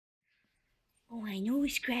Oh, I know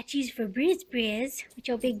scratchies for Briz with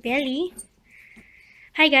your big belly.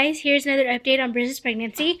 Hi guys, here's another update on Briz's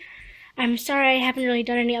pregnancy. I'm sorry I haven't really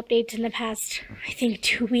done any updates in the past, I think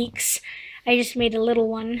 2 weeks. I just made a little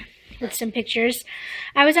one with some pictures.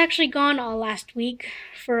 I was actually gone all last week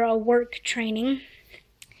for a work training.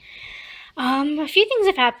 A few things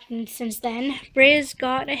have happened since then. Briz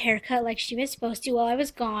got a haircut like she was supposed to while I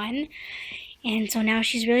was gone. And so now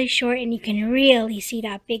she's really short and you can really see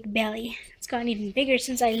that big belly. It's gotten even bigger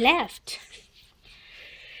since I left.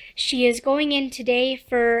 She is going in today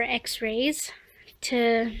for x-rays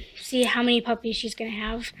to see how many puppies she's going to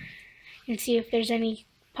have and see if there's any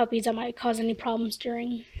puppies that might cause any problems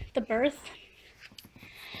during the birth.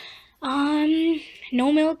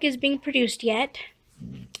 No milk is being produced yet,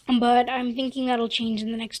 but I'm thinking that'll change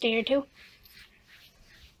in the next day or two.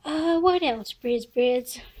 What else,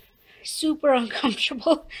 Briz? Super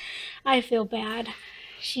uncomfortable. I feel bad.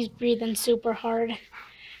 She's breathing super hard.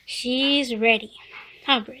 She's ready.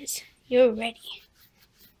 Huh, Briz? You're ready.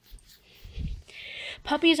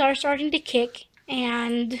 Puppies are starting to kick,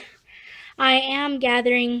 and I am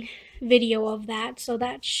gathering video of that, so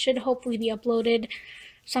that should hopefully be uploaded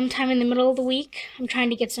sometime in the middle of the week. I'm trying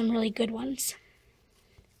to get some really good ones.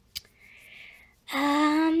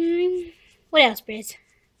 What else, Briz?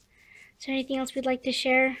 Is there anything else we'd like to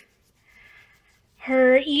share?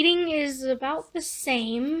 Her eating is about the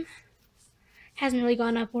same. Hasn't really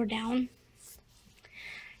gone up or down.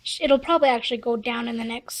 It'll probably actually go down in the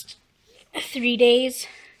next 3 days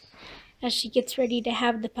as she gets ready to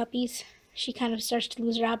have the puppies. She kind of starts to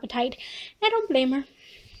lose her appetite. I don't blame her.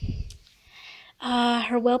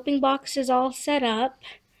 Her whelping box is all set up.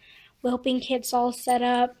 Whelping kit's all set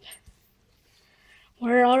up.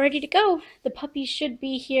 We're all ready to go. The puppies should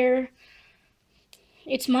be here.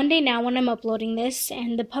 It's Monday now when I'm uploading this,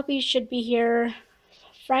 and the puppies should be here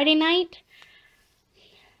Friday night.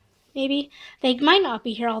 Maybe. They might not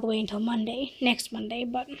be here all the way until Monday, next Monday,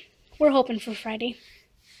 but we're hoping for Friday.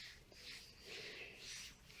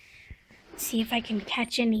 Let's see if I can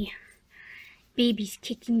catch any babies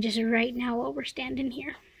kicking just right now while we're standing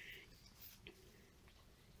here.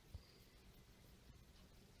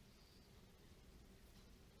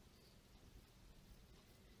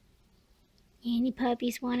 Any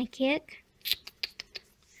puppies want to kick?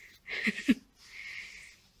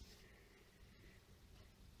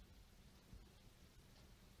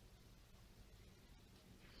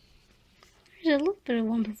 There's a little bit of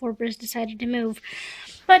one before Briz decided to move.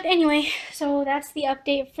 But anyway, so that's the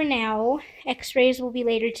update for now. X-rays will be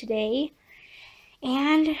later today.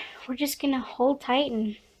 And we're just going to hold tight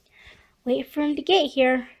and wait for him to get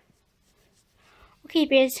here. Okay,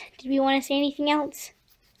 Briz, did we want to say anything else?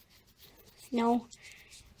 No?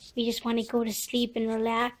 We just want to go to sleep and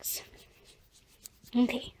relax.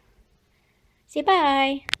 Okay. Say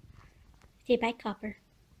bye. Say bye, Copper.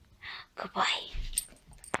 Goodbye.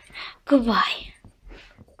 Goodbye.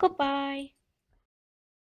 Goodbye.